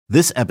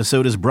This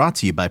episode is brought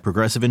to you by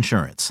Progressive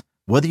Insurance.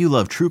 Whether you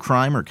love true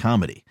crime or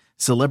comedy,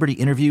 celebrity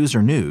interviews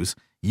or news,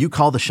 you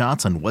call the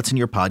shots on what's in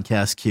your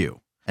podcast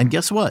queue. And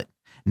guess what?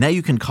 Now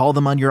you can call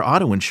them on your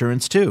auto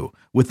insurance too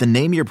with the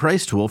Name Your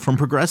Price tool from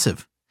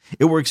Progressive.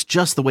 It works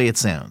just the way it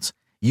sounds.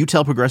 You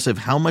tell Progressive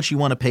how much you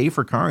want to pay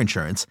for car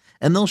insurance,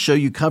 and they'll show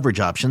you coverage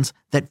options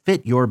that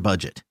fit your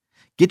budget.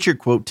 Get your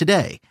quote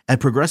today at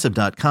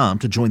Progressive.com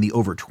to join the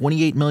over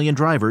 28 million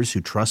drivers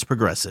who trust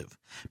Progressive.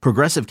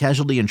 Progressive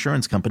Casualty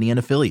Insurance Company and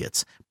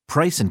Affiliates.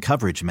 Price and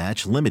coverage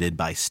match limited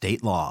by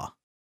state law.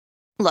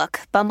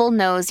 Look, Bumble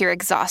knows you're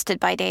exhausted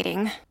by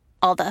dating.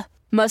 All the,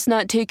 must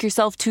not take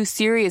yourself too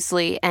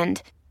seriously,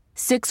 and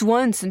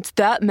 6'1" since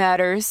that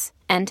matters,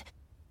 and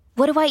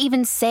what do I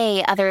even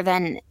say other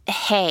than,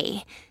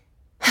 hey?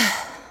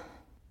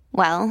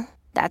 Well,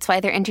 that's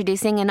why they're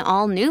introducing an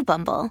all-new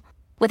Bumble,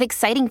 with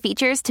exciting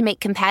features to make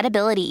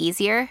compatibility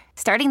easier,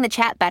 starting the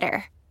chat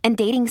better, and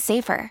dating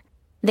safer.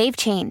 They've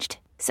changed,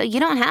 so you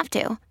don't have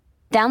to.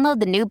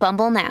 Download the new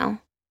Bumble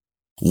now.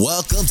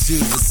 Welcome to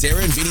the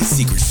Sarah and Vinny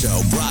Secret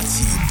Show, brought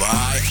to you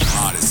by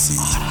Odyssey.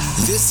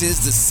 This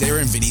is the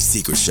Sarah and Vinny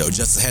Secret Show.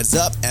 Just a heads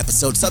up,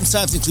 episodes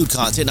sometimes include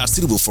content not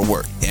suitable for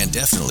work and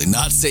definitely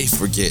not safe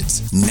for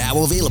kids.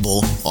 Now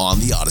available on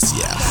the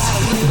Odyssey app.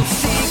 A little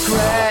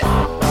secret,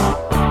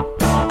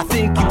 I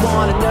think you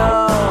want to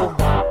know.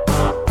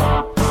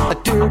 A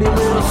dirty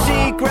little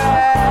secret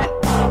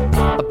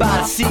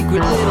about a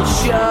secret little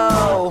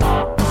show.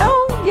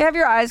 Oh, you have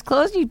your eyes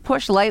closed, you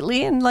push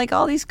lightly, and like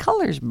all these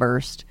colors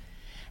burst.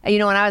 And, you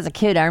know, when I was a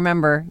kid, I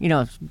remember, you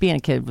know, being a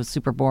kid was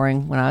super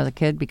boring when I was a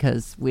kid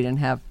because we didn't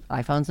have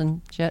iPhones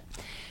and shit.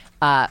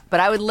 But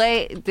I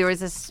would there was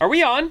this. Are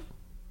we on?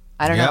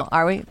 I don't know.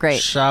 Are we?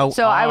 Great. So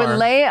I would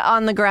lay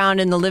on the ground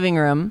in the living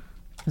room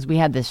because we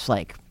had this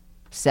like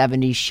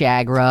 70s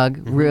shag rug,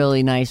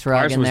 really nice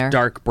rug Ours in there. was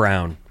dark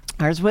brown.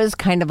 Ours was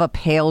kind of a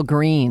pale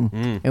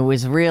green. It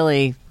was,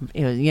 you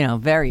know,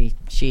 very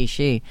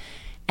she.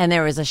 And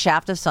there was a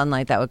shaft of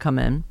sunlight that would come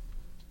in.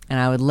 And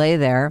I would lay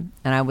there,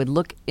 and I would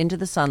look into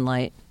the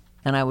sunlight,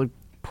 and I would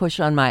push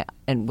on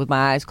with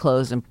my eyes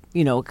closed, and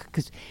you know,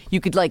 because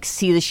you could like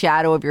see the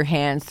shadow of your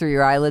hands through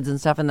your eyelids and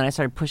stuff. And then I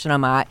started pushing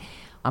on my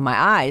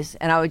eyes,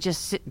 and I would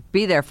just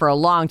be there for a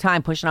long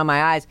time pushing on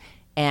my eyes,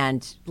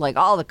 and like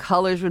all the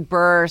colors would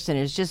burst, and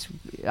it's just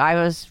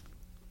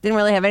didn't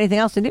really have anything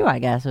else to do. I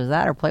guess it was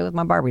that or play with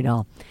my Barbie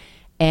doll.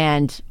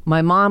 And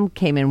my mom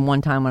came in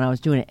one time when I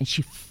was doing it, and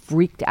she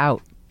freaked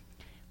out,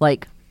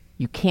 like.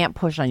 You can't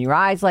push on your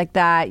eyes like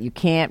that. You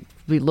can't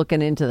be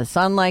looking into the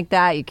sun like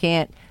that. You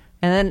can't.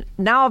 And then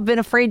now I've been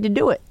afraid to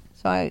do it.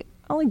 So I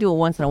only do it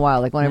once in a while,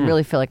 like when I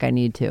really feel like I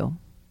need to.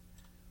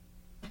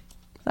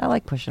 I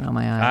like pushing on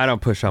my eyes. I don't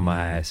push on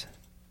my eyes.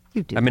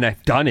 You do. I mean,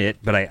 I've done it,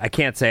 but I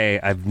can't say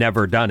I've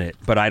never done it,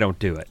 but I don't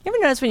do it. You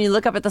ever notice when you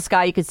look up at the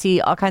sky, you can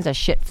see all kinds of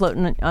shit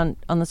floating on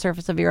the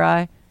surface of your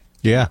eye?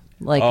 Yeah.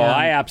 Like,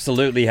 I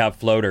absolutely have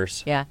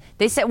floaters. Yeah.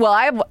 They said, well,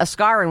 I have a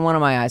scar in one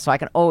of my eyes, so I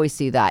can always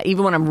see that.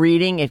 Even when I'm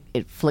reading,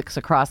 it flicks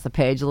across the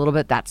page a little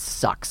bit. That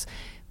sucks.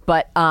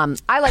 But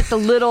I like the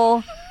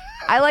little,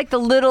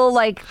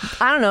 like,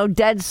 I don't know,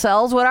 dead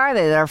cells. What are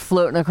they that are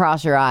floating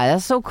across your eye?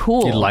 That's so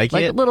cool. You like it?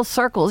 Like little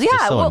circles. It's yeah.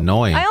 just so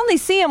annoying. I only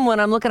see them when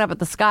I'm looking up at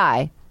the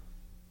sky.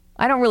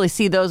 I don't really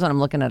see those when I'm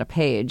looking at a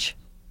page.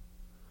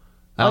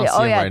 I don't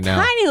see them right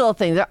now. Tiny little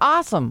things. They're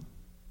awesome.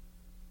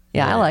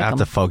 Yeah, I like them. I have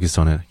to focus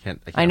on it. I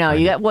can't I know. find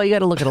You it. got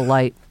to look at a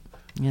light,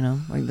 you know,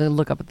 or you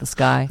look up at the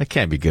sky. That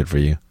can't be good for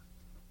you.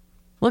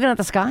 Looking at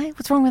the sky?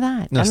 What's wrong with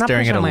that? No, I'm not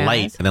staring pushing at a on my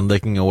light eyes. and then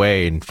looking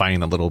away and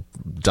finding the little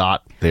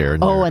dot there.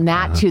 And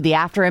that too, the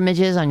after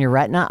images on your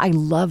retina. I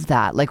love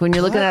that. Like when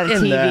you're looking at a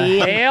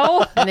TV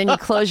and then you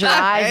close your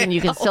eyes and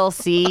you can still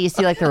see. You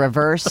see like the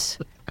reverse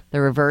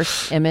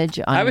image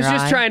on I was your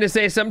just eye. trying to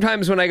say,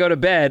 sometimes when I go to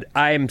bed,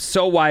 I am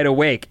so wide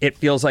awake, it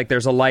feels like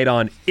there's a light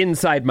on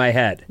inside my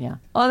head. Yeah.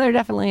 Oh, there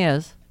definitely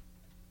is.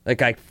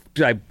 Like I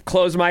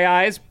close my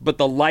eyes, but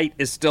the light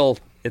is still,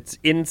 it's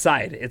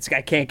inside.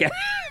 I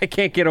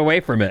can't get away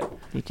from it.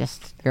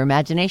 Your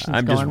imagination's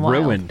I'm going just wild.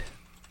 ruined.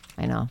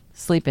 I know.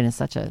 Sleeping is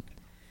such a...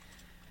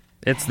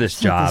 It's this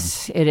job.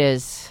 It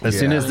is. As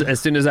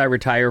soon as I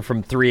retire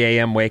from 3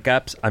 a.m. wake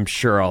ups, I'm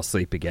sure I'll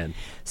sleep again.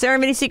 Sarah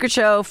and Vinny Secret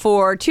Show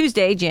for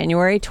Tuesday,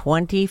 January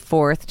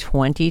 24th,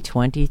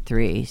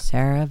 2023.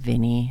 Sarah,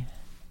 Vinny,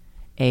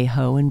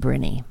 Aho, and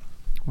Brinny.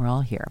 We're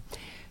all here.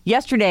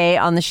 Yesterday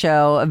on the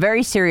show, a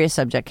very serious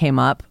subject came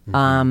up.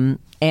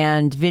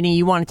 And Vinny,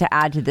 you wanted to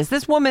add to this.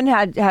 This woman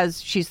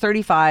she's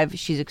 35.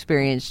 She's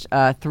experienced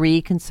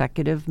 3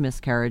 consecutive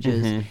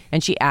miscarriages.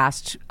 And she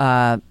asked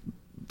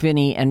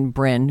Vinny and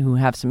Bryn, who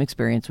have some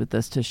experience with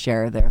this, to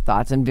share their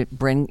thoughts. And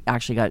Bryn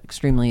actually got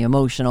extremely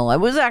emotional. It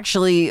was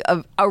actually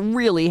a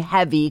really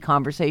heavy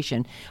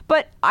conversation.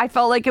 But I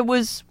felt like it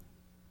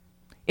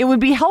would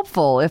be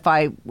helpful if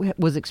I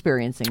was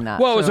experiencing that.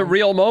 Well, it was a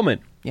real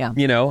moment. Yeah.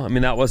 You know, I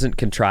mean, that wasn't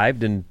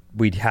contrived and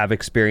we'd have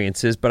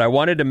experiences, but I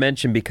wanted to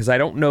mention because I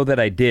don't know that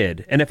I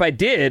did. And if I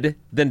did,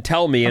 then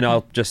tell me and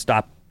I'll just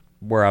stop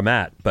where I'm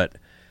at. But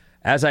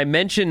as I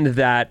mentioned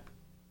that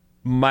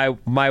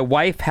my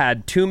wife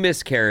had 2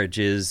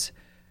 miscarriages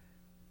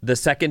the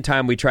second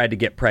time we tried to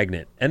get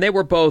pregnant, and they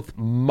were both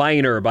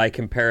minor by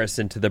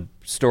comparison to the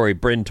story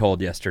Bryn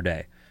told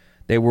yesterday.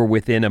 They were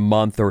within a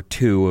month or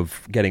 2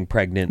 of getting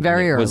pregnant.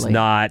 Very early. It was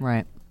not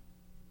right.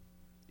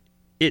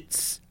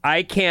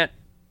 I can't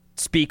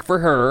speak for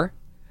her.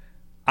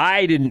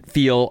 I didn't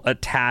feel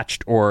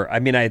attached, or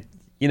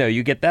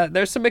you get that.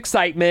 There's some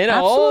excitement.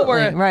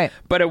 Absolutely, right.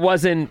 But it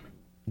wasn't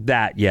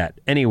that yet.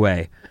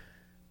 Anyway,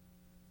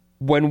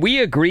 when we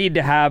agreed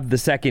to have the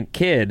second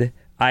kid,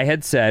 I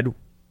had said,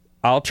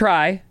 I'll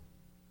try,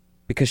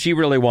 because she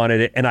really wanted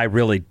it and I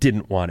really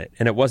didn't want it.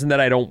 And it wasn't that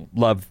I don't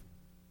love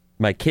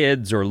my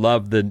kids or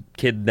love the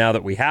kid now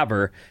that we have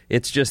her.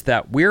 It's just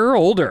that we're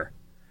older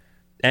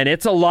and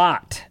it's a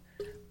lot.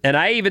 And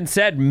I even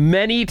said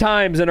many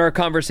times in our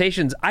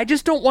conversations, I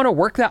just don't want to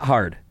work that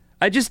hard.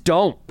 I just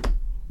don't.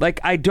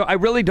 I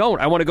really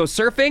don't. I want to go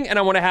surfing and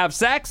I want to have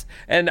sex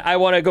and I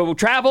want to go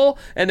travel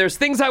and there's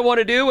things I want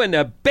to do, and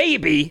a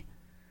baby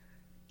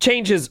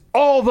changes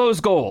all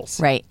those goals.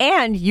 Right.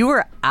 And you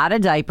were out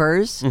of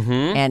diapers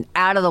and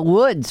out of the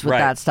woods with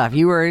that stuff.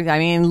 You were,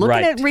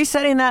 looking at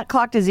resetting that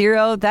clock to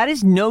 0, that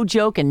is no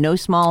joke and no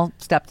small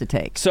step to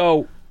take.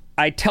 So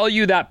I tell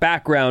you that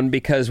background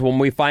because when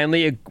we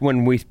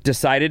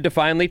decided to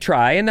finally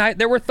try, and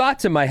there were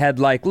thoughts in my head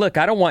like, look,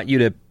 I don't want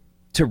you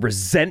to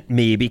resent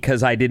me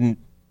because I didn't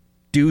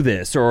do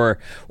this, or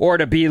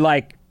to be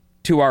like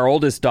to our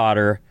oldest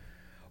daughter,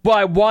 well,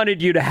 I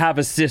wanted you to have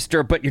a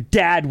sister, but your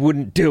dad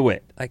wouldn't do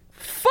it. Like,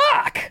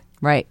 fuck.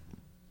 Right.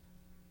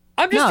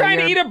 I'm just trying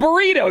to eat a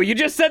burrito. You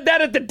just said that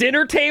at the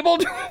dinner table?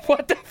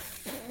 What the...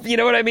 You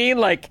know what I mean?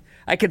 Like,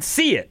 I could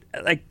see it,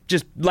 like,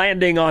 just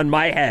landing on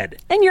my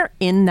head. And you're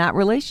in that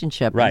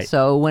relationship. Right. And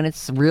so when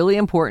it's really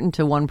important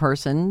to one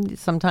person,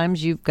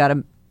 sometimes you got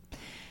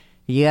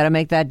to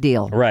make that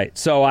deal. Right.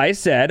 So I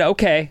said,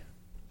 okay,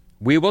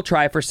 we will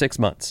try for 6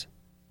 months.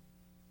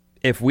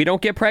 If we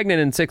don't get pregnant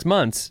in 6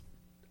 months,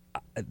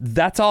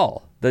 that's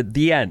all.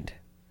 The end.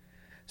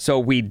 So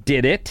we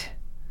did it.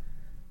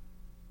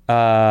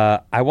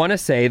 I want to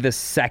say the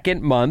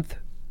second month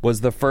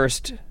was the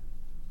first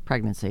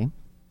pregnancy.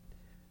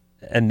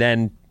 And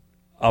then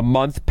a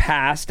month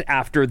passed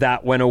after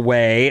that went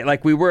away.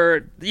 Like we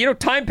were,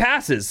 time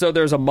passes. So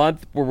there's a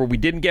month where we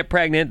didn't get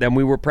pregnant. Then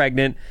we were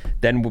pregnant.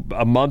 Then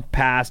a month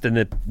passed and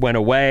it went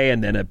away.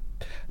 And then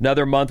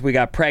another month we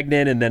got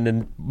pregnant. And then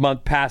a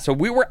month passed. So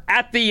we were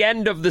at the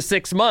end of the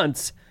 6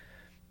 months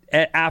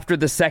after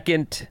the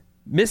second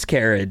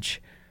miscarriage,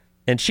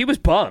 and she was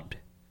bummed.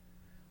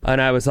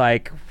 And I was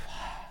like,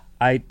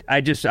 I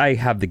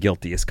have the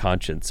guiltiest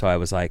conscience. So I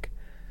was like,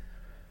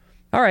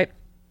 all right,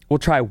 we'll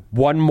try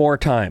one more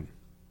time.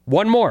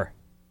 One more.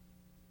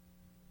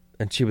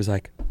 And she was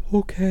like,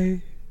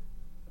 okay.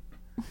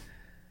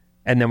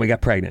 And then we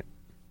got pregnant.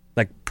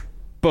 Like,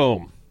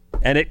 boom.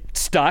 And it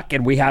stuck,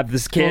 and we have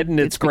this kid, and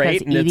it's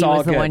great, and it's all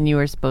good. Edie was the one you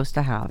were supposed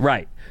to have.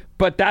 Right.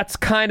 But that's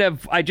kind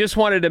of, I just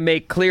wanted to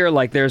make clear,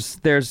 like,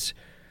 there's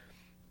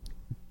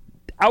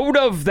out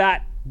of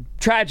that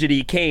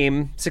tragedy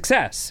came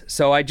success.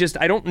 So I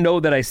don't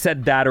know that I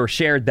said that or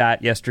shared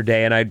that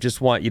yesterday, and I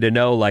just want you to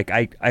know, like,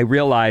 I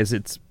realize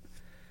it's,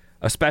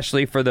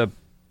 especially for the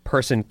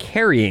person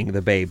carrying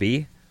the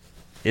baby,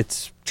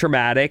 it's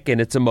traumatic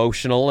and it's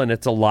emotional and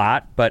it's a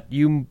lot, but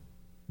you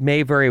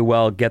may very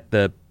well get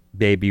the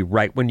baby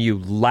right when you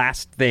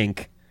last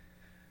think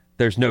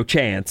there's no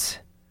chance.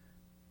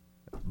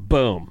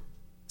 Boom.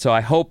 So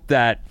I hope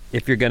that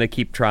if you're going to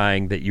keep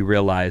trying, that you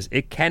realize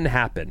it can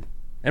happen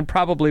and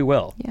probably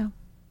will. Yeah.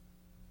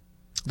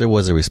 There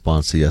was a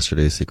response to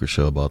yesterday's Secret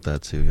Show about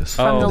that too. Yes.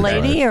 From the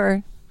lady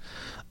or?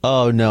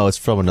 Oh no, it's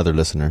from another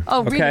listener.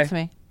 Oh, read it to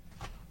me.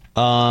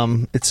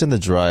 It's in the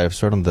drive.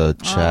 Start on the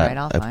chat.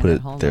 Right, I put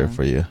it there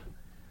for you.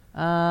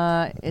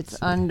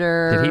 It's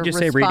under. Did he just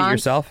say read it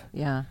yourself?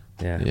 Yeah.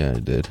 Yeah, I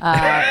did.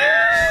 I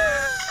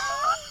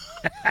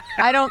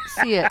don't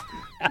see it.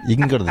 You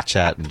can go to the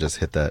chat and just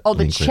hit that. Oh,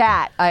 the link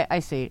chat. I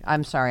see.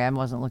 I'm sorry. I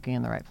wasn't looking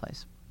in the right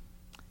place.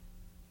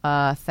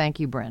 Thank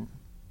you, Bryn.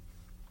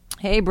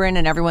 Hey, Bryn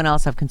and everyone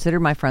else. I've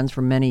considered my friends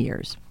for many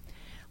years.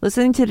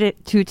 Listening to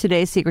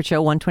today's Secret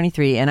Show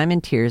 123, and I'm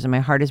in tears, and my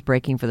heart is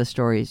breaking for the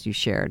stories you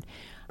shared.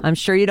 I'm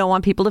sure you don't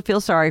want people to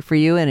feel sorry for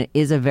you, and it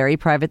is a very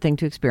private thing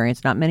to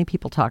experience. Not many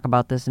people talk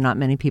about this, and not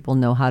many people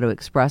know how to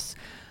express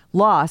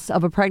loss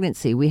of a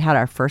pregnancy. We had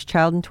our first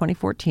child in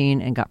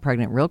 2014 and got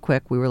pregnant real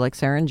quick. We were like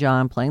Sarah and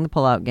John, playing the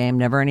pullout game,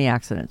 never any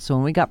accidents. So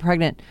when we got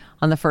pregnant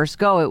on the first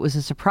go, it was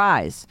a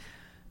surprise.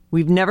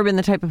 We've never been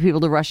the type of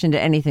people to rush into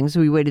anything, so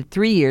we waited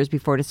 3 years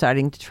before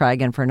deciding to try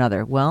again for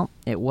another. Well,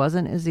 it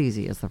wasn't as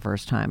easy as the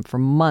first time. For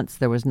months,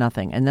 there was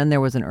nothing. And then there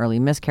was an early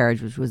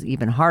miscarriage, which was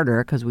even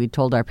harder because we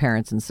told our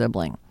parents and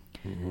sibling.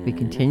 We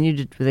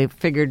continued to, they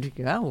figured,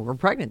 oh, we're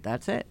pregnant,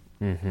 that's it.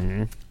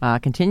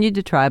 Continued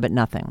to try, but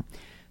nothing.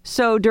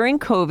 So during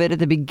COVID, at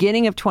the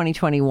beginning of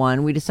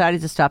 2021, we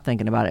decided to stop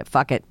thinking about it.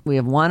 Fuck it. We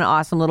have one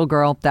awesome little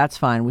girl. That's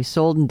fine. We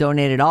sold and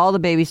donated all the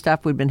baby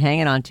stuff we'd been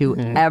hanging on to,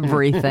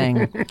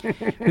 everything.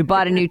 We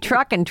bought a new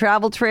truck and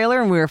travel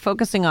trailer, and we were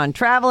focusing on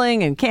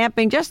traveling and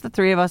camping, just the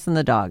three of us and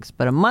the dogs.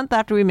 But a month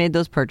after we made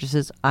those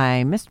purchases,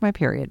 I missed my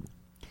period.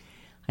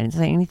 I didn't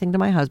say anything to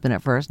my husband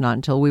at first, not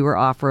until we were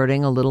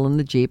off-roading a little in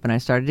the Jeep, and I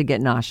started to get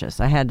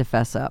nauseous. I had to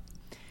fess up.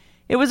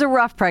 It was a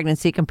rough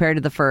pregnancy compared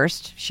to the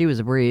first. She was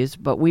a breeze,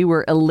 but we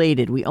were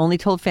elated. We only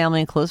told family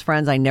and close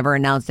friends. I never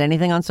announced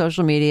anything on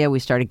social media. We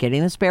started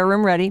getting the spare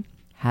room ready,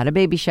 had a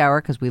baby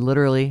shower because we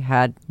literally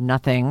had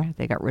nothing.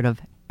 They got rid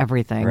of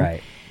everything.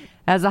 Right.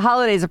 As the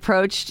holidays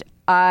approached,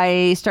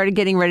 I started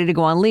getting ready to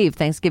go on leave.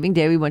 Thanksgiving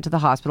Day, we went to the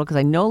hospital because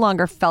I no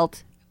longer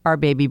felt our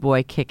baby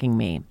boy kicking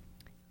me.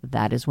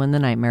 That is when the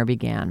nightmare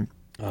began.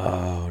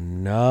 Oh,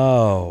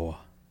 no.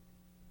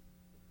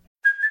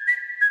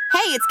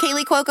 Hey, it's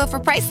Kaylee Cuoco for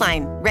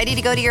Priceline. Ready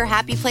to go to your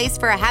happy place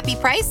for a happy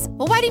price?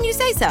 Well, why didn't you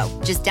say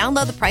so? Just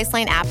download the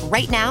Priceline app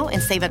right now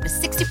and save up to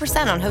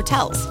 60% on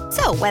hotels.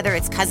 So whether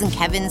it's Cousin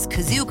Kevin's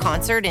Kazoo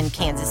Concert in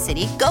Kansas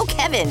City, go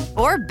Kevin,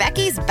 or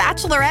Becky's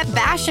Bachelorette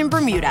Bash in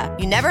Bermuda,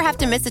 you never have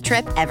to miss a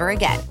trip ever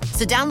again.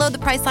 So download the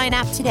Priceline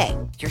app today.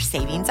 Your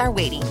savings are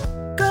waiting.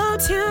 Go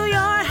to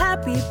your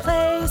happy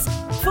place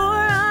for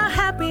a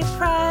happy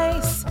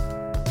price.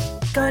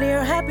 Go to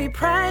your happy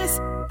price,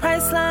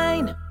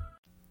 Priceline.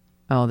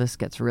 Oh, this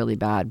gets really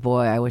bad.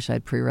 Boy, I wish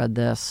I'd pre-read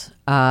this.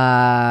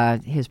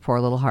 His poor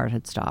little heart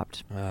had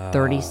stopped.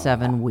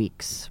 37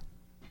 weeks.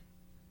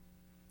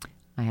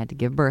 I had to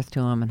give birth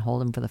to him and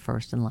hold him for the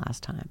first and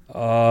last time.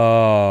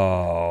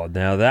 Oh,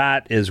 now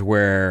that is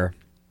where...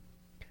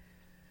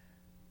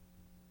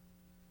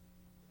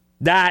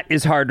 That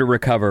is hard to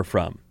recover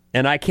from.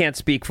 And I can't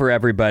speak for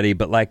everybody,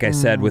 but like I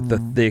said,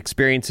 with the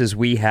experiences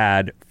we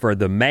had, for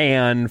the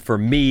man, for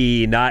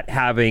me, not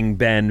having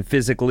been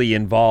physically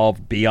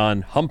involved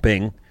beyond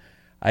humping,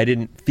 I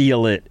didn't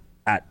feel it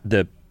at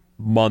the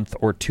month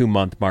or 2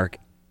 month mark,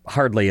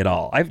 hardly at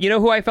all. You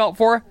know who I felt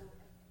for?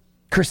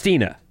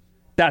 Christina.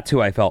 That's who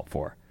I felt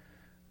for.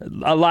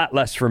 A lot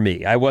less for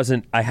me. I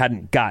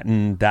hadn't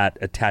gotten that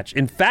attached.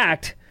 In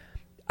fact,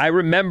 I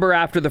remember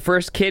after the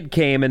first kid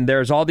came and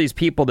there's all these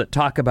people that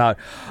talk about,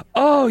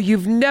 oh,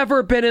 you've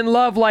never been in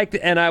love like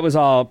that. And I was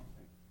all,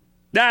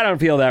 I don't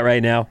feel that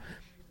right now.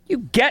 You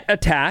get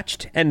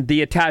attached and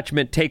the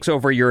attachment takes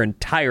over your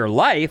entire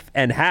life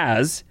and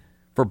has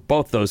for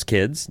both those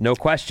kids, no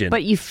question.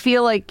 But you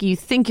feel like you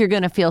think you're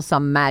going to feel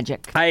some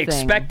magic I thing.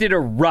 expected a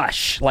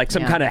rush, like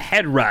some kind of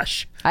head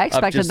rush. I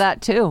expected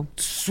that too.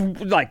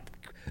 Like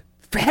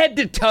head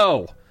to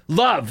toe,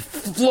 love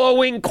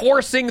flowing,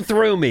 coursing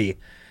through me.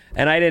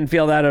 And I didn't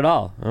feel that at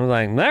all. I was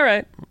like, all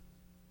right,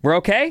 we're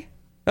okay?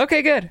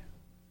 Okay, good.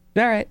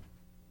 All right.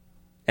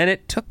 And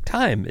it took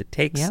time. It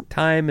takes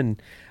time. And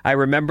I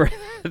remember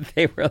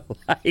they were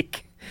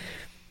like,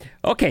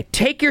 okay,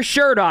 take your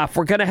shirt off.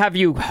 We're going to have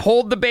you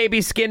hold the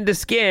baby skin to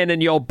skin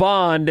and you'll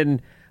bond.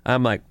 And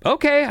I'm like,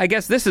 okay, I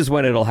guess this is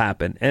when it'll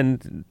happen.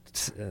 And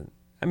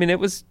I mean, it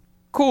was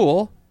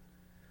cool,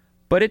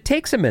 but it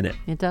takes a minute.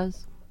 It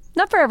does.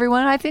 Not for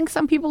everyone. I think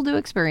some people do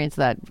experience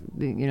that,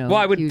 you know. Well,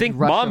 I would think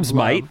moms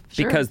might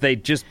because they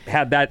just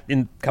had that come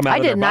out of their body.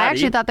 I didn't. I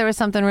actually thought there was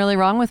something really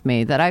wrong with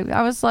me. That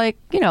I was like,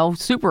 you know,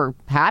 super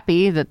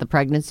happy that the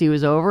pregnancy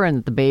was over and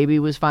that the baby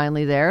was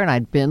finally there and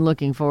I'd been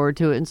looking forward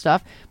to it and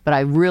stuff. But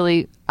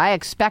I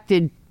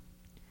expected,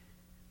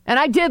 and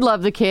I did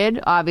love the kid,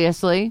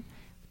 obviously,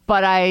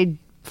 but I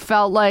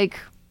felt like,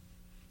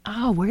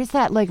 oh, where's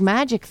that like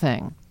magic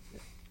thing?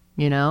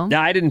 You know?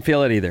 No, I didn't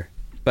feel it either.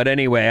 But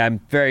anyway, I'm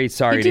very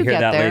sorry to hear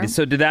that, lady.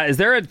 So is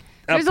there a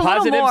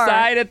positive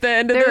side at the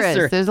end of this?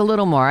 There is. There's a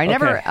little more.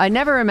 I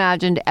never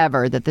imagined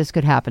ever that this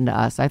could happen to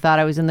us. I thought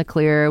I was in the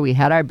clear. We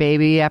had our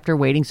baby after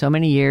waiting so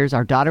many years.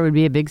 Our daughter would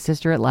be a big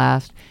sister at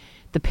last.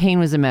 The pain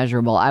was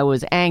immeasurable. I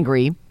was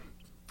angry.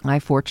 I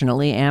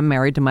fortunately am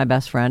married to my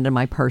best friend and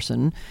my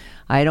person.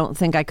 I don't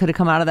think I could have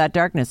come out of that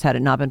darkness had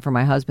it not been for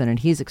my husband, and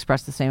he's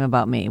expressed the same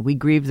about me. We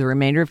grieved the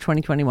remainder of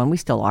 2021. We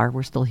still are.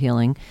 We're still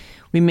healing.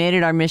 We made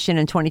it our mission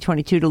in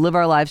 2022 to live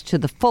our lives to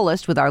the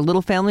fullest with our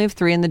little family of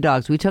 3 and the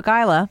dogs. We took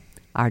Isla,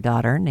 our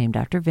daughter, named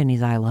after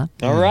Vinny's Isla.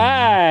 All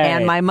right.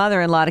 And my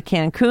mother-in-law to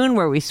Cancun,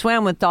 where we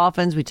swam with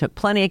dolphins. We took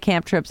plenty of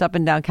camp trips up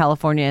and down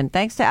California. And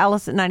thanks to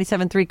Alice at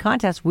 97.3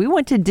 contest, we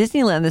went to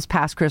Disneyland this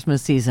past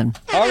Christmas season.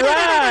 All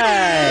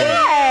right.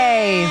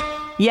 Yay!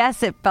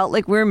 Yes, it felt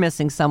like we were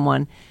missing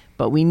someone,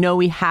 but we know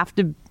we have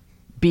to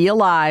be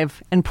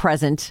alive and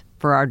present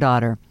for our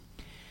daughter.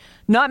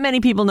 Not many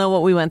people know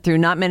what we went through.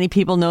 Not many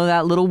people know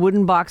that little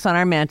wooden box on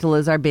our mantle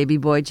is our baby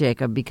boy,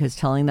 Jacob, because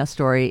telling that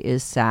story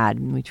is sad.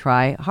 And we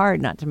try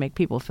hard not to make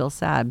people feel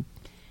sad.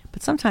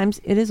 But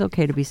sometimes it is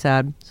okay to be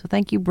sad. So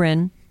thank you,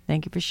 Bryn.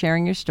 Thank you for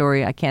sharing your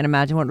story. I can't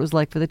imagine what it was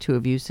like for the two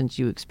of you since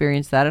you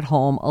experienced that at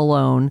home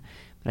alone.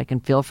 But I can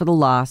feel for the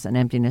loss and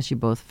emptiness you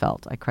both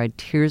felt. I cried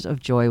tears of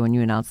joy when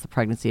you announced the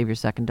pregnancy of your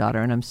second daughter.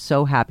 And I'm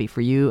so happy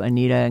for you,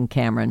 Anita and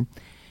Cameron.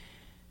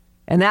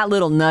 And that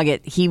little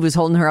nugget, he was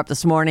holding her up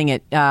this morning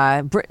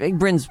at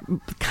Bryn's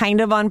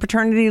kind of on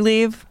paternity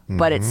leave,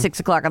 but at 6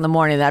 o'clock in the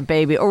morning, that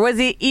baby, or was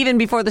he even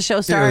before the show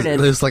started? It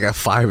was like at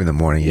 5 in the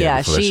morning.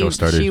 Before the show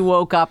started. She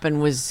woke up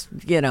and was,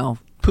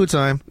 poo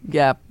time.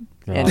 Yeah.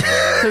 And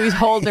so he's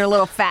holding her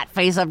little fat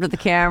face up to the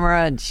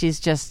camera, and she's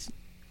just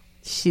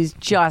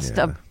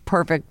a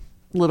perfect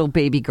little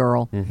baby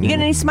girl. You get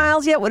any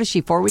smiles yet? What is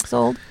she, 4 weeks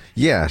old?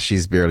 Yeah,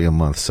 she's barely a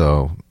month,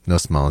 so no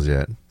smiles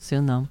yet.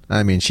 Soon, though.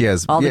 I mean, she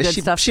has... all the good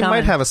stuff. She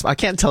might have a... I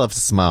can't tell if it's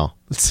a smile.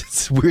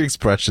 It's weird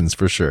expressions,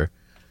 for sure.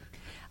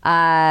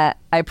 I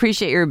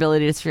appreciate your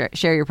ability to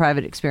share your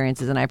private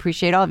experiences, and I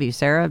appreciate all of you,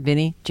 Sarah,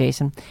 Vinny,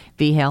 Jason,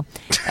 V-Hale,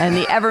 and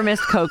the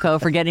ever-missed Coco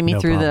for getting me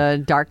through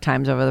the dark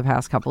times over the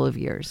past couple of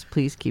years.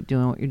 Please keep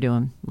doing what you're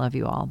doing. Love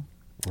you all.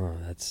 Oh,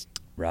 that's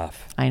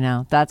rough. I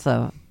know.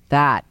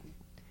 That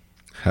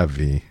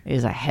heavy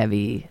is a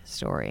heavy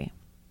story.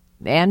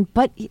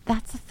 But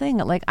that's the thing.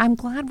 Like, I'm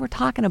glad we're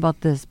talking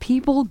about this.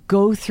 People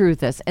go through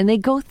this, and they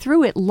go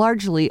through it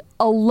largely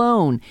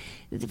alone,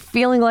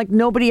 feeling like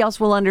nobody else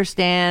will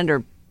understand,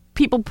 or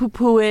people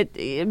poo-poo it.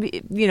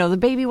 The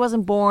baby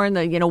wasn't born,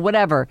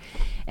 whatever.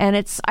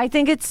 And I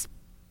think it's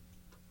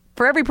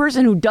for every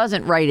person who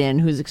doesn't write in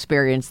who's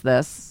experienced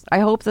this, I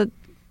hope that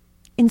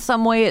in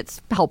some way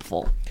it's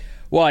helpful.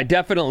 Well, I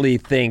definitely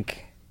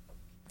think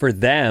for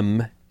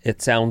them,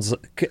 it sounds...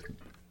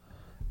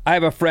 I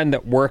have a friend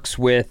that works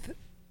with,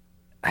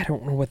 I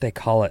don't know what they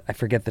call it. I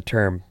forget the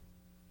term.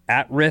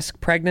 At-risk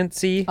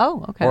pregnancy?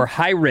 Oh, okay. Or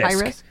high-risk.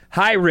 High-risk?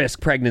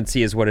 High-risk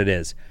pregnancy is what it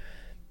is.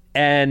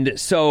 And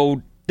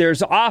so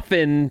there's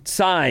often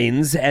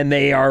signs, and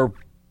they are,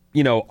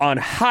 on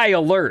high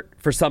alert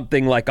for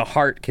something like a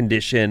heart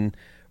condition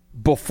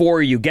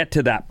before you get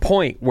to that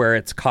point where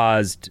it's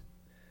caused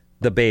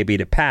the baby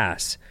to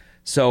pass.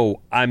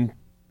 So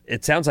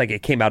it sounds like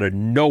it came out of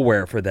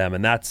nowhere for them,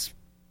 and that's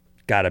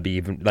got to be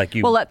even like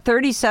you. Well, at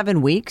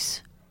 37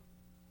 weeks,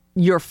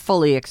 you're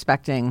fully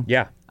expecting.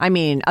 Yeah. I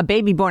mean, a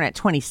baby born at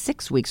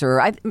 26 weeks, or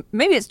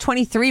maybe it's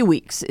 23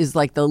 weeks is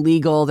like the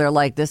legal. They're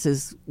like, this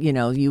is,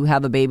 you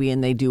have a baby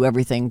and they do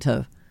everything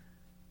to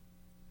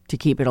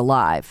keep it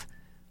alive.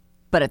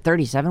 But at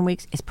 37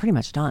 weeks, it's pretty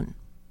much done.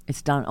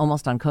 It's done,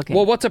 almost done cooking.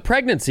 Well, what's a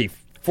pregnancy?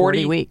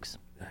 40 weeks.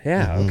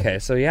 Yeah. Okay.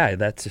 So yeah,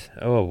 that's,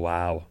 oh,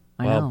 wow.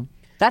 I know.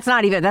 That's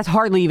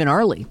hardly even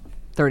early.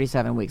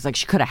 37 weeks. Like,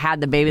 she could have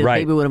had the baby. The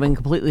baby would have been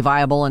completely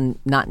viable and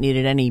not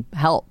needed any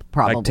help,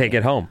 probably. Like, take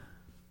it home.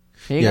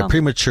 Go.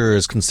 Premature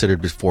is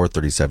considered before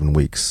 37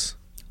 weeks.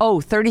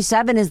 Oh,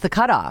 37 is the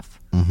cutoff.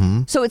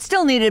 Mm-hmm. So it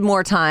still needed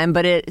more time,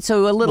 but a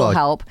little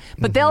help.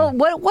 But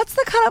what's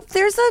the cutoff?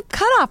 There's a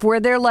cutoff where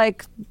they're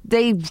like,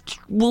 they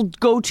will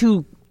go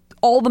to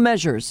all the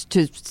measures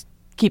to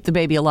keep the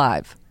baby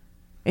alive.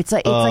 It's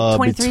like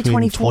 23,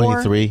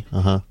 24.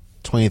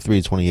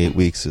 23, 28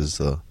 weeks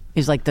is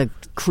like the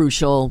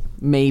crucial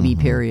maybe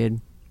period.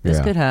 This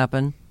could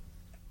happen.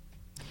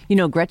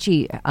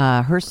 Gretchen,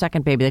 her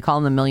second baby, they call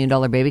him the $1 million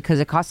baby because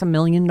it costs $1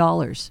 million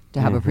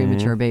to have a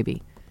premature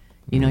baby.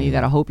 You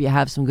got to hope you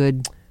have some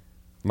good.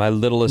 My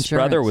littlest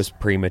insurance. brother was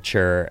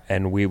premature,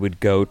 and we would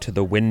go to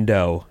the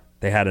window.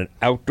 They had an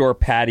outdoor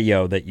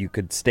patio that you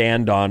could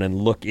stand on and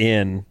look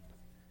in.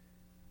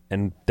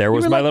 And there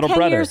was my little 10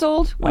 brother. Years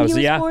old when he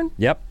was born?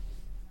 Yep.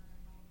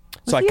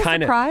 Was he a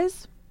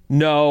surprise?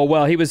 No,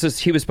 well, he was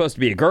supposed to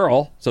be a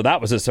girl, so that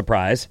was a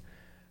surprise.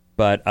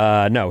 But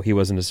no, he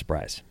wasn't a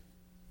surprise.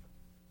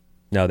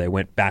 No, they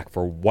went back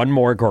for one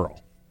more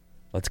girl.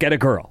 Let's get a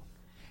girl.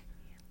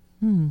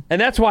 And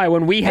that's why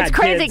when we had kids... It's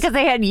crazy kids, because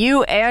they had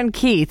you and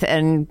Keith,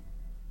 and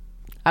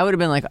I would have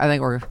been like, I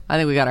think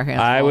we got our hands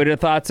full. I would have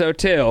thought so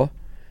too.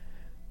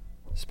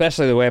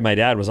 Especially the way my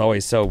dad was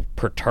always so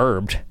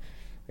perturbed.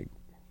 Like,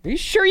 are you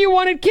sure you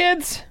wanted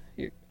kids?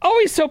 You're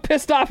always so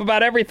pissed off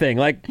about everything.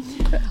 Like,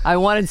 I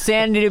wanted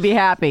Sandy to be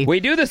happy.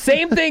 We do the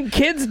same thing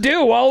kids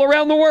do all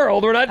around the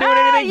world. We're not doing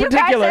anything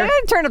particular. Guys,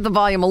 turn up the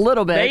volume a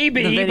little bit.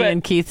 Maybe, the Vinny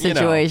and Keith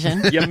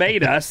situation. You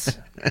made us.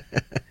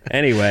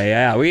 Anyway,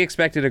 yeah, we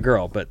expected a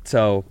girl, but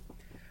so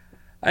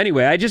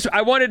anyway,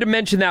 I wanted to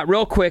mention that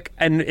real quick,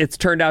 and it's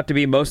turned out to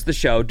be most of the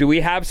show. Do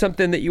we have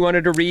something that you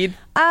wanted to read?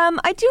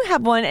 I do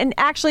have one, and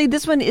actually,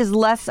 this one is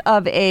less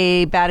of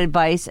a bad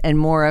advice and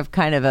more of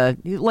kind of a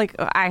like.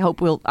 I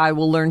hope I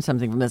will learn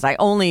something from this. I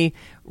only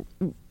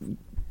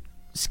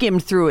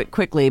skimmed through it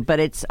quickly, but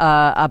it's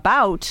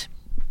about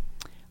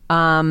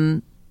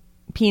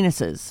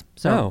penises.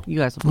 So you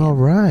guys will. All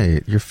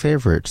right, your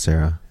favorite,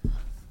 Sarah.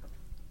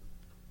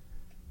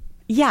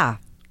 Yeah.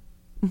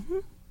 Mm-hmm.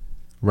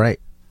 Right.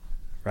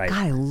 God,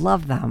 I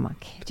love them.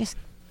 Okay, just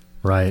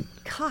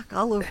cock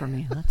all over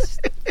me. That's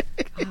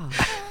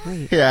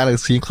great. Yeah,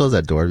 Alex, can you close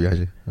that door behind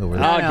you? Over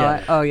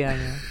there? Oh yeah.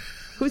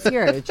 Who's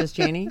here? It's just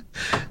Janie?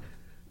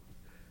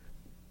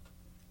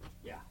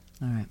 Yeah.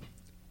 All right.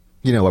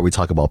 You know what, we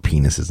talk about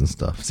penises and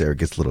stuff. Sarah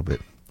gets a little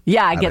bit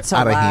I get so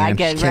out of hand. I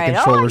get She can't right.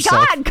 control Oh my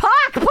herself. God,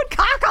 cock! Put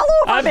cock all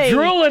over me. I'm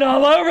drooling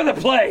all over the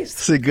place.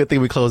 It's a good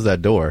thing we closed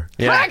that door.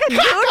 Yeah. Cock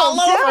all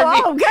over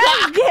me. Oh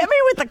God, hit me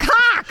with the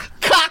cock.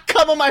 Cock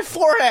come on my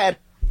forehead.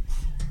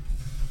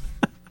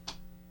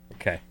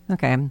 Okay.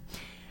 Okay.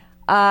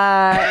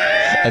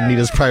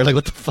 Anita's probably like,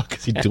 what the fuck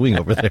is he doing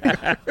over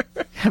there?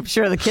 I'm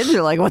sure the kids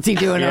are like, what's he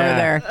doing over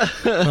there?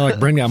 Well, like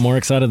Bryn got more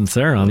excited than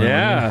Sarah on that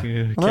Yeah. one. A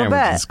little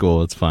Cameron's in bit.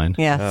 school. It's fine.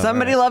 Yeah,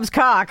 somebody loves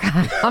cock.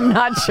 I'm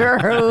not sure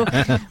who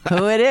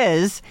it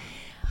is.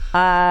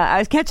 I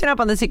was catching up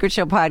on the Secret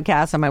Show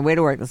podcast on my way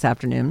to work this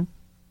afternoon.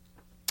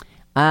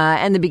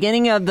 And the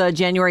beginning of the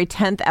January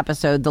 10th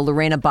episode, the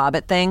Lorena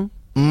Bobbitt thing.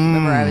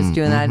 Remember I was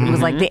doing that? It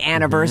was like the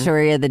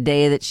anniversary of the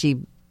day that she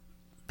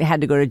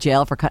had to go to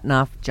jail for cutting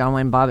off John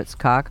Wayne Bobbitt's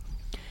cock.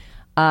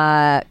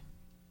 That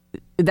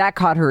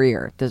caught her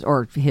ear,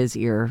 or his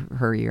ear,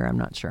 her ear. I'm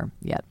not sure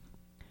yet.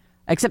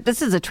 Except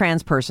this is a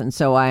trans person,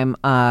 so I'm.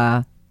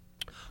 Oh,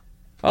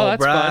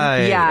 that's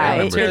fun. Yeah,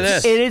 Let's hear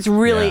this. it is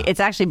really. It's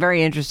actually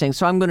very interesting.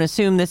 So I'm going to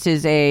assume this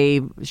is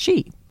a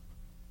she.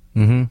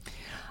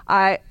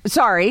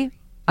 Sorry.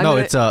 No,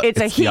 it's it's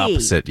a the he.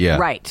 opposite, yeah.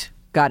 Right.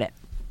 Got it.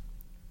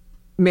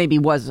 Maybe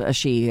was a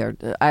she or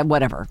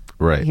whatever.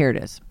 Right. Here it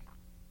is.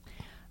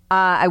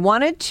 I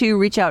wanted to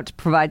reach out to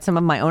provide some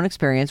of my own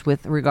experience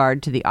with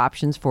regard to the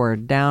options for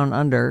Down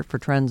Under for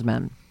trans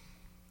men.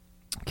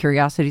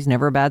 Curiosity is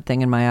never a bad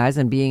thing in my eyes,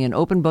 and being an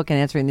open book and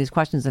answering these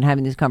questions and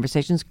having these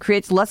conversations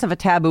creates less of a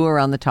taboo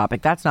around the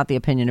topic. That's not the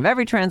opinion of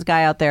every trans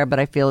guy out there, but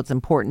I feel it's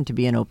important to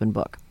be an open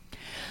book.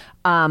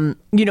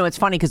 It's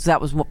funny because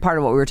that was part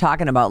of what we were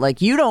talking about.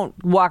 Like, you don't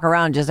walk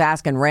around just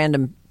asking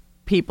random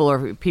people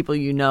or people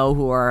you know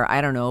who are,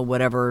 I don't know,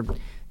 whatever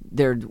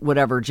their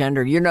whatever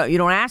gender. You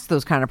don't ask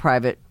those kind of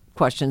private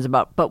questions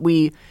about. But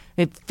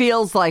it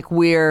feels like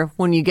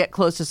when you get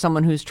close to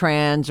someone who's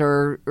trans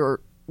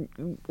or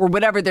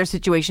whatever their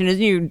situation is,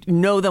 you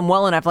know them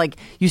well enough, like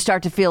you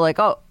start to feel like,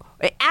 oh,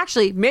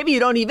 actually, maybe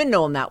you don't even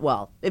know them that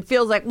well. It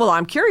feels like, well,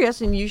 I'm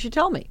curious and you should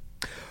tell me.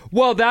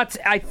 Well,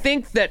 I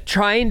think that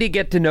trying to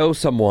get to know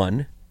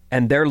someone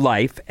and their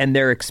life and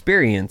their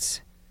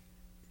experience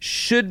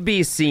should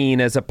be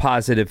seen as a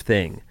positive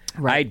thing.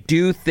 Right. I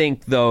do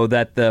think, though,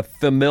 that the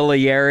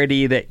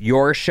familiarity that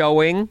you're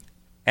showing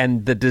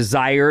and the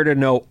desire to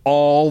know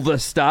all the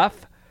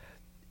stuff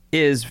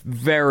is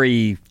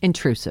very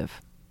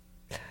intrusive.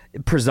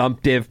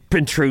 Presumptive,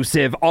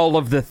 intrusive, all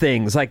of the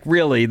things. Like,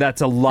 really,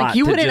 that's a lot. Like,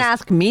 you wouldn't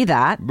ask me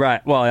that.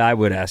 Right. Well, I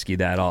would ask you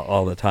that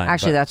all the time.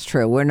 Actually, that's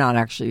true. We're not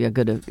actually a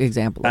good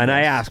example of and this.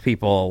 I ask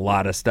people a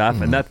lot of stuff,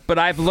 but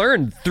I've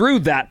learned through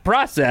that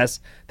process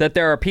that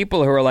there are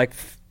people who are like,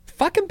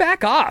 fucking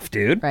back off,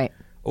 dude. Right.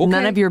 Okay.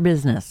 None of your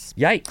business.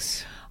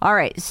 Yikes. All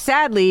right.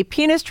 Sadly,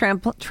 penis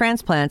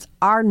transplants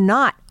are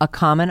not a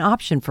common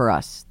option for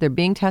us. They're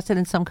being tested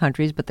in some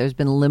countries, but there's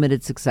been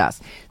limited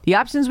success. The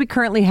options we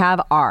currently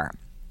have are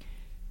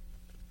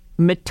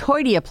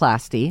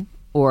metoidioplasty,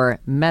 or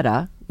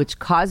META, which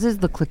causes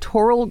the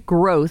clitoral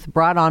growth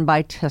brought on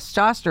by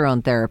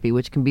testosterone therapy,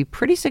 which can be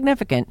pretty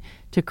significant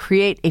to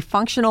create a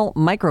functional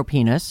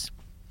micropenis,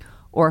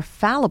 or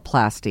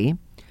phalloplasty,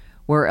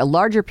 where a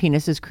larger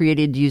penis is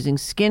created using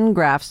skin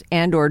grafts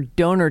and or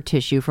donor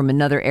tissue from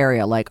another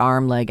area, like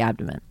arm, leg,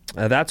 abdomen.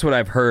 That's what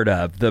I've heard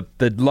of. The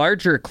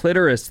larger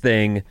clitoris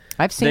thing.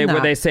 I've seen that.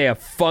 Where they say a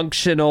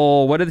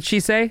functional, what did she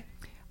say?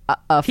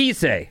 He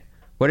say.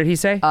 What did he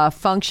say? A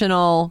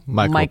functional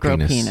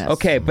micropenis.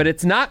 Okay, but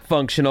it's not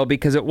functional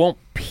because it won't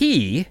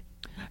pee.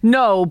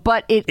 No,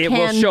 but it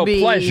will show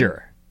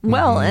pleasure.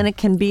 Well, and it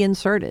can be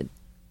inserted.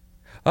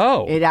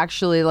 Oh. It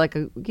actually,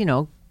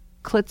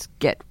 clits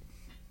get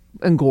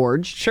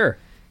engorged. Sure.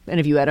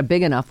 And if you had a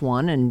big enough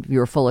one and you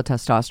were full of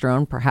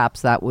testosterone,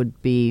 perhaps that would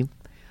be...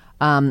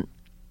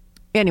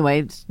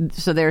 Anyway,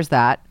 so there's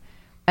that.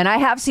 And I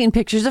have seen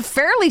pictures of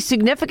fairly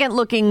significant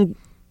looking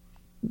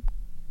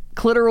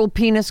clitoral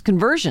penis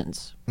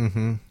conversions.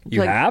 Mm-hmm.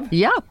 You have?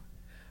 Yeah.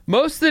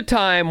 Most of the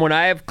time when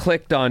I have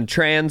clicked on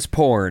trans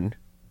porn,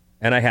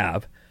 and I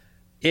have,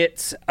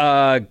 it's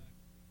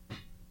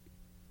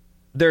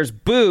there's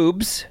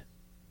boobs,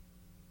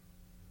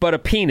 but a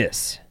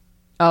penis.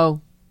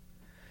 Oh.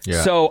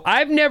 Yeah. So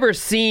I've never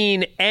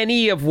seen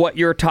any of what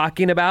you're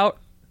talking about.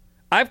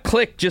 I've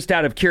clicked just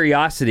out of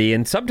curiosity,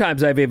 and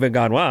sometimes I've even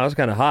gone, wow, that's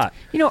kind of hot.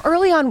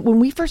 Early on, when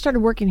we first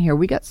started working here,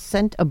 we got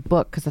sent a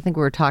book, because I think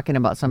we were talking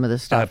about some of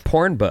this stuff. A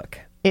porn book.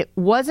 It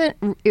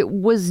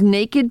was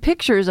naked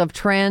pictures of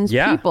trans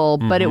people,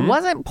 but it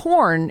wasn't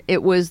porn. They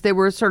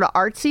were sort of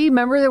artsy.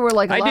 Remember, there were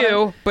like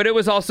but it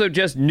was also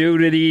just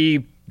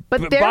nudity,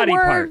 body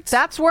parts.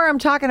 That's where I'm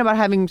talking about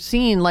having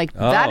seen,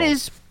 that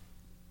is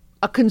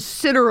a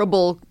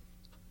considerable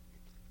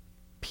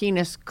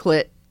penis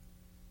clit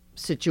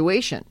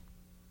situation.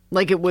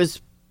 Like, it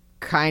was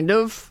kind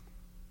of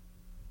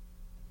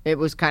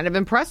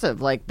impressive.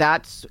 Like,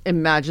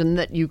 imagine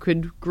that you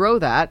could grow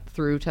that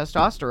through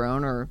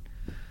testosterone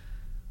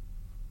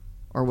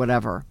or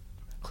whatever.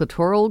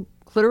 Clitoral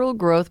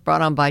growth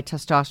brought on by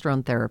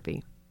testosterone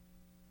therapy.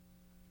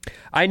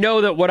 I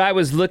know that what I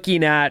was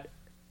looking at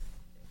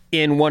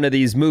in one of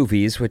these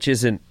movies, which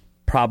isn't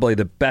probably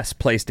the best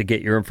place to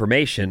get your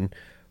information,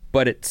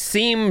 but it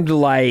seemed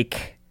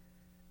like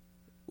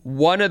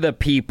one of the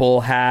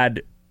people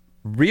had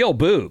real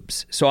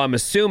boobs. So I'm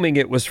assuming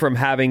it was from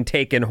having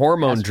taken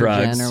hormone Estrogen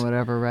drugs or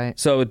whatever, right?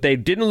 So they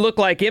didn't look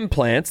like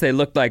implants. They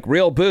looked like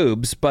real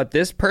boobs, but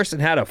this person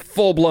had a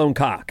full-blown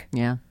cock.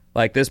 Yeah.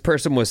 Like this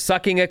person was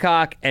sucking a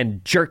cock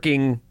and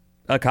jerking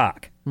a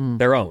cock,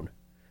 their own.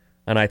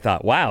 And I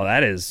thought, wow,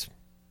 that is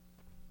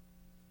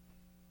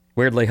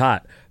weirdly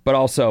hot. But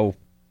also,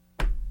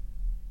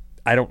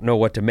 I don't know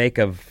what to make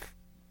of,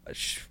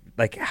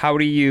 like, how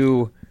do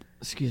you...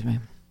 Excuse me.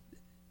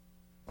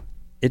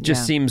 It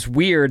just seems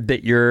weird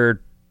that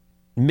you're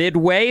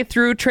midway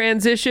through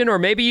transition, or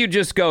maybe you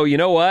just go, you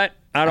know what?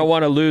 I don't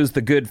want to lose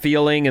the good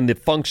feeling and the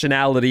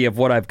functionality of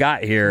what I've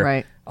got here.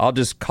 Right. I'll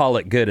just call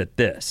it good at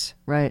this.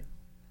 Right.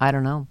 I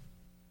don't know.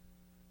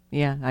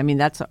 Yeah. I mean,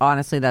 that's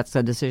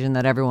a decision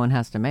that everyone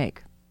has to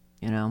make,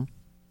 you know,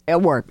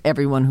 or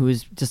everyone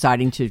who's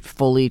deciding to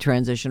fully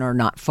transition or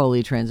not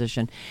fully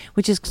transition,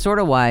 which is sort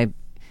of why,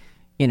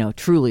 you know,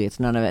 truly it's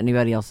none of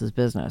anybody else's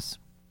business.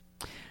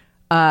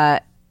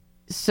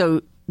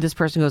 So this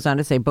person goes on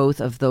to say both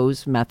of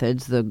those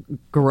methods, the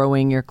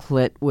growing your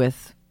clit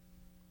with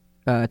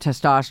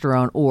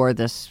testosterone or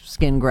this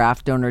skin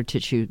graft donor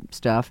tissue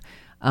stuff,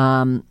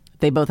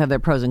 they both have their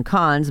pros and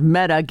cons.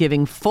 Meta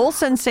giving full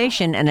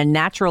sensation and a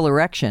natural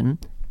erection,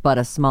 but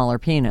a smaller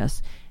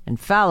penis. And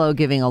Fallow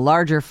giving a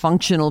larger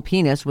functional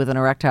penis with an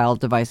erectile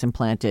device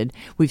implanted.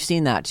 We've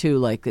seen that too.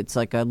 Like it's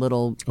like a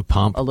little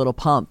pump. A little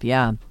pump,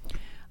 yeah.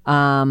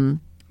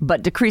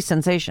 But decreased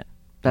sensation.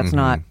 That's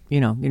not,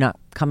 you know, you're not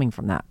coming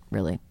from that,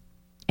 really.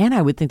 And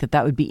I would think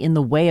that would be in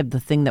the way of the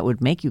thing that would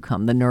make you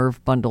come, the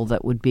nerve bundle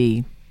that would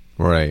be.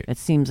 Right. It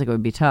seems like it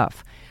would be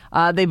tough.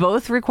 They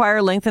both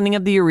require lengthening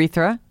of the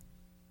urethra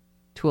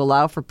to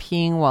allow for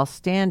peeing while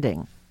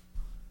standing.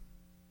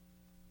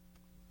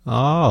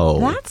 Oh.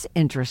 That's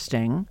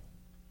interesting.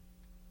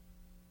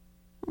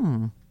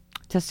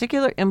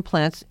 Testicular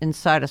implants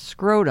inside a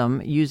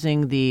scrotum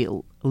using the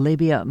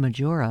labia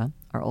majora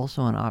are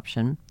also an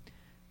option.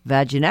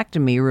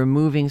 Vaginectomy,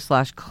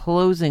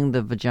 removing/closing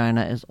the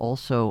vagina, is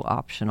also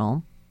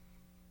optional.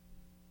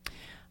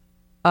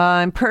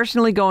 I'm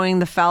personally going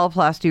the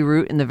phalloplasty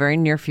route in the very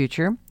near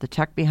future. The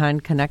tech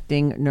behind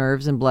connecting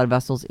nerves and blood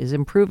vessels is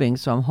improving,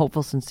 so I'm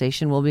hopeful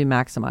sensation will be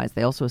maximized.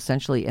 They also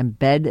essentially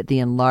embed the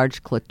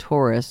enlarged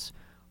clitoris,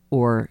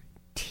 or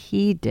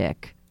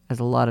T-dick, as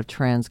a lot of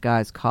trans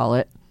guys call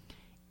it,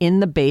 in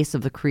the base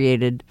of the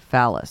created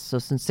phallus. So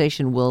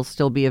sensation will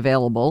still be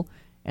available,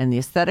 and the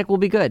aesthetic will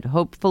be good.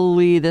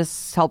 Hopefully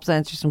this helps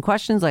answer some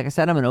questions. Like I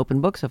said, I'm an open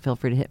book, so feel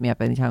free to hit me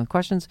up anytime with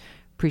questions.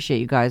 Appreciate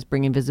you guys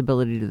bringing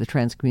visibility to the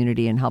trans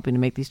community and helping to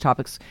make these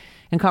topics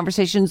and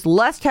conversations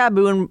less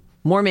taboo and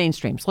more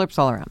mainstream. Slurps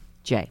all around.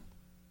 Jay.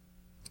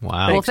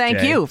 Wow. Well,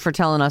 thank you for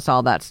telling us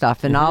all that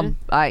stuff. And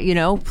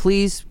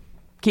please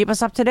keep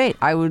us up to date.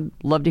 I would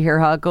love to hear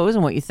how it goes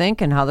and what you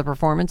think and how the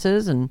performance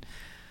is. And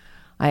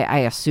I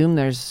assume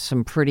there's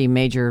some pretty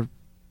major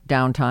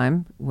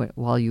downtime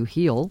while you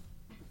heal.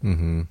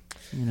 Mm-hmm.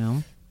 You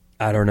know,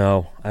 I don't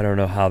know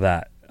how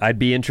that. I'd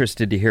be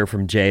interested to hear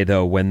from Jay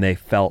though when they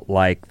felt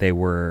like they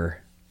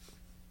were.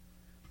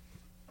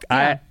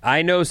 Yeah.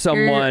 I know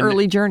someone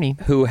early journey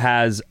who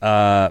has.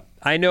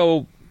 I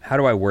know, how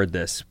do I word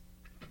this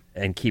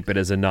and keep it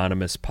as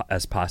anonymous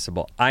as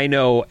possible? I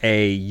know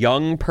a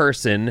young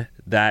person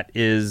that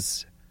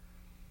is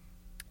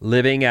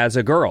living as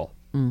a girl.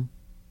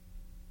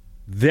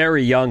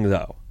 Very young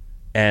though,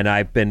 and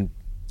I've been.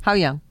 How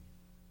young?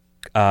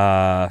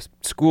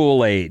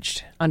 School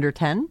aged. Under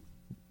 10?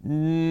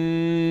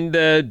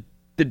 The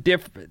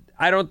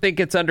I don't think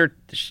it's under.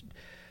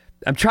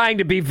 I'm trying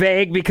to be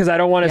vague because I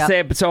don't want to say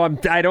it, so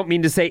I don't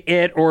mean to say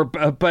it or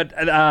but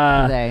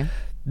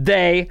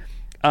they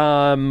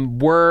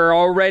were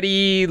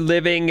already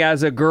living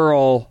as a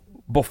girl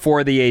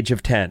before the age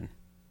of 10,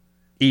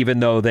 even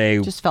though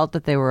they just felt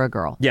that they were a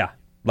girl. Yeah,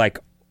 like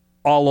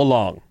all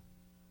along,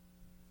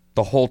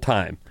 the whole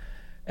time.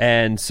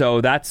 And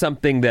so that's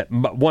something that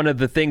one of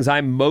the things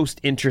I'm most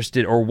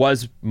interested, or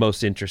was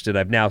most interested,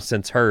 I've now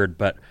since heard,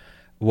 but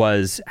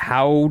was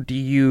how do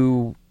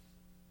you,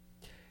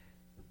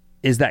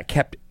 is that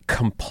kept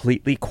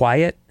completely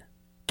quiet?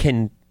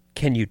 Can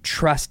you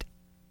trust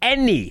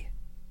any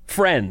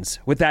friends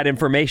with that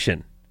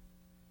information?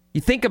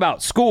 You think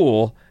about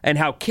school and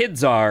how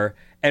kids are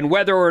and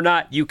whether or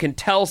not you can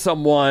tell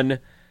someone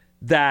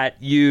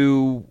that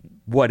you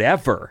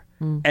whatever,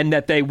 and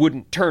that they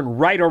wouldn't turn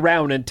right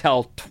around and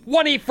tell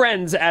 20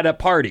 friends at a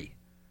party.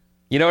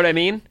 You know what I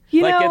mean?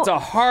 It's a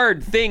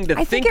hard thing to think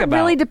about. I think it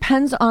really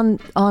depends on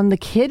the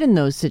kid in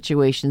those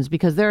situations,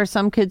 because there are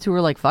some kids who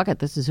are like, fuck it,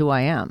 this is who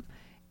I am,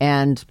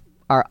 and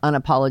are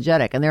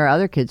unapologetic. And there are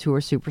other kids who are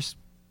super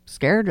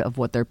scared of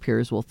what their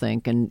peers will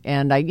think. And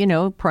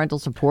parental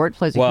support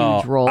plays a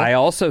huge role. I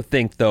also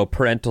think, though,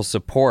 parental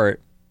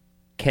support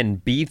can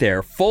be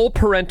there. Full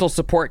parental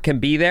support can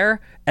be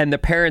there. And the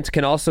parents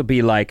can also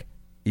be like,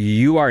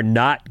 you are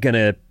not going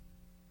to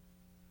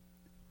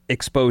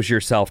expose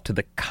yourself to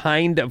the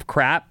kind of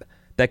crap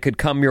that could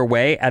come your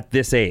way at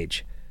this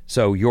age.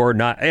 So you're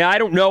not, I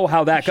don't know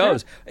how that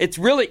goes. It's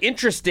really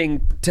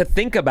interesting to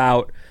think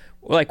about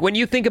Like when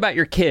you think about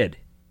your kid,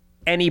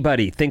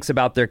 anybody thinks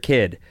about their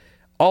kid,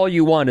 all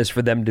you want is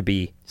for them to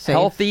be Safe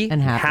healthy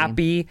and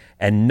happy.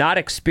 and not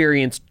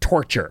experience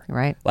torture.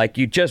 Right. Like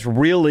you just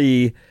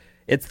really,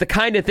 it's the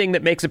kind of thing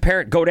that makes a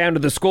parent go down to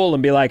the school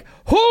and be like,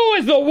 who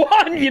is the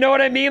one? You know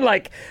what I mean?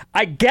 Like,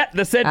 I get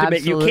the sentiment.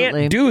 Absolutely. You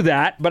can't do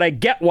that, but I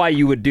get why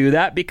you would do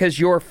that, because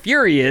you're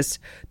furious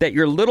that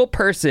your little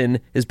person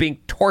is being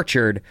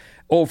tortured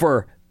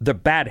over the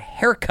bad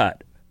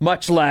haircut,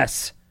 much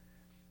less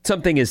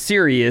something as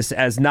serious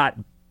as not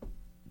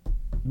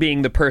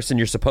being the person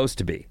you're supposed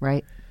to be.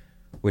 Right.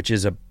 Which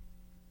is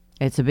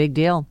it's a big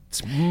deal.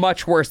 It's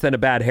much worse than a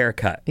bad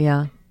haircut.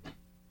 Yeah.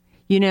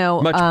 You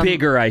know, much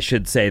bigger, I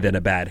should say, than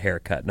a bad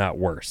haircut, not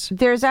worse.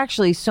 There's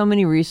actually so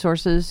many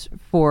resources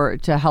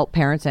to help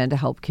parents and to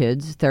help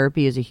kids.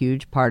 Therapy is a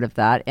huge part of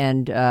that.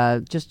 And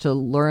just to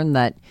learn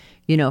that,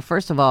 you know,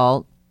 first of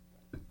all,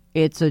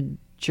 it's a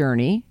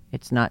journey.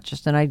 It's not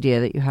just an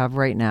idea that you have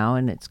right now,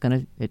 and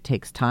it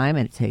takes time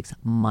and it takes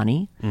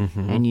money,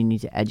 and you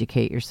need to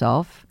educate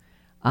yourself.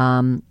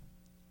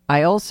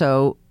 I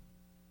also,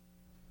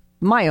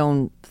 my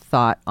own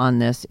thought on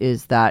this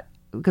is that,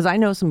 because I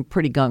know some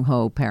pretty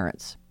gung-ho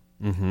parents.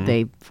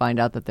 They find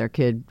out that their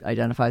kid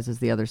identifies as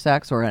the other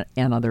sex or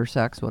an other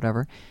sex,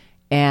 whatever,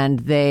 and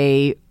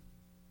they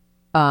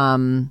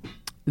went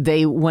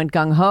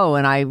gung-ho,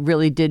 and I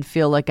really did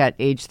feel like at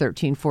age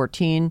 13,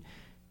 14,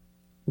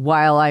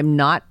 while I'm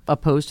not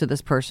opposed to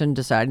this person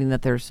deciding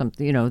that there's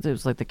something, you know, it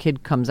was like the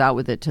kid comes out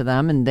with it to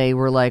them, and they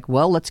were like,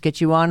 well, let's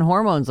get you on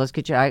hormones. Let's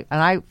get you. And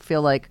I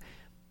feel like,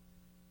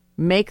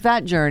 make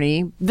that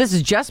journey. This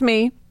is just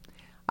me.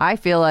 I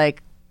feel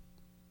like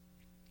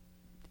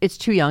it's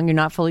too young. You're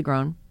not fully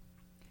grown.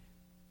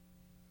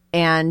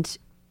 And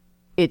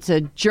it's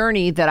a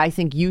journey that I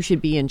think you should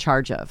be in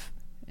charge of,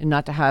 and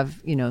not to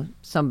have, you know,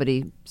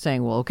 somebody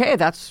saying, well, okay,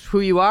 that's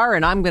who you are,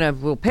 and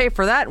we'll pay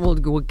for that, and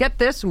we'll get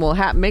this, and we'll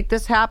make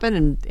this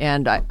happen.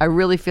 And I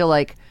really feel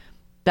like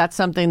that's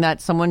something that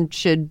someone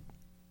should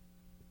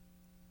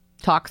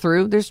talk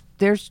through. There's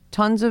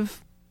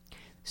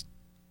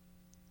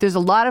a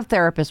lot of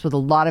therapists with a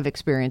lot of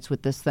experience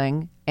with this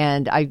thing.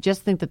 And I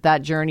just think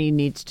that journey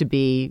needs to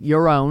be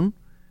your own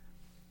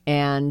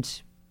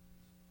and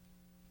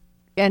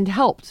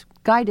helped,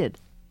 guided.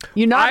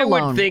 You're not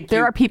alone.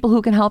 There are people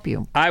who can help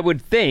you. I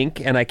would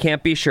think, and I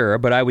can't be sure,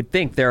 but I would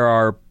think there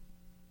are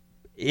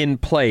in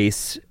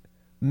place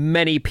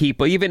many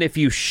people, even if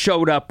you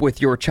showed up with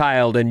your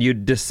child and you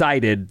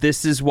decided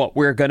this is what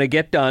we're going to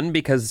get done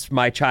because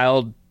my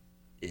child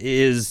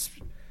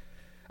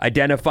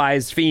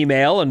identifies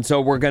female, and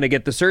so we're going to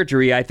get the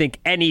surgery. I think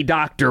any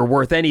doctor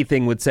worth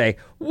anything would say,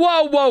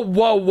 whoa, whoa,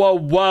 whoa, whoa,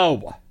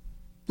 whoa.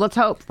 Let's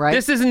hope, right?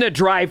 This isn't a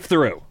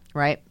drive-through.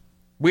 Right.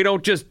 We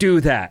don't just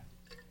do that.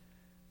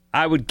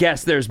 I would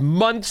guess there's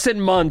months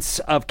and months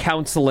of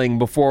counseling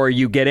before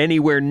you get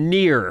anywhere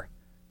near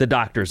the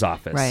doctor's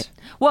office. Right.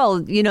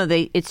 Well, you know,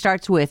 it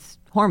starts with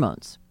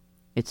hormones.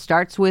 It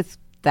starts with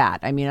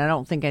that. I mean, I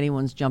don't think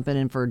anyone's jumping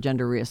in for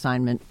gender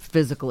reassignment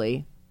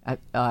physically at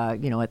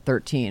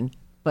 13.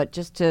 But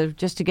just to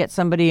get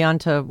somebody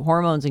onto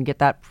hormones and get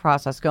that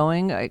process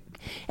going.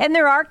 And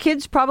there are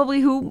kids probably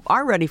who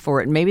are ready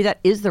for it, and maybe that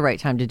is the right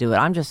time to do it.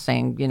 I'm just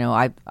saying, you know,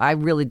 I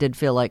really did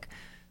feel like,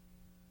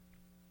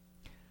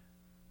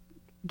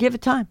 give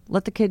it time.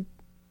 Let the kid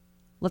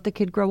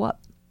grow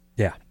up.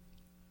 Yeah.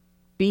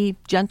 Be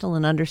gentle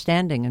and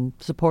understanding and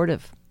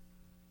supportive.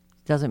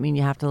 Doesn't mean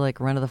you have to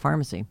run to the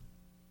pharmacy.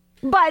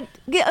 But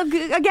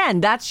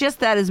again, that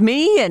is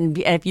me. And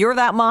if you're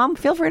that mom,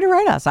 feel free to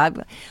write us. I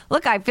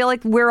feel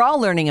like we're all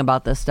learning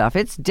about this stuff.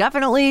 It's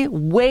definitely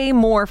way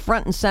more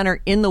front and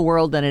center in the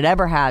world than it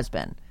ever has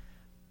been.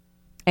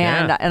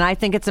 And I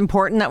think it's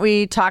important that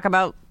we talk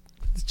about,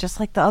 just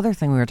like the other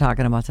thing we were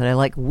talking about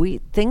today,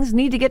 things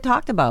need to get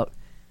talked about.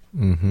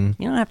 You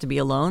don't have to be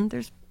alone.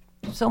 There's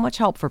so much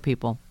help for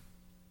people.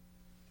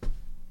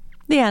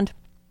 The end.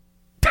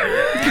 All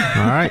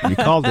right, you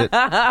called it.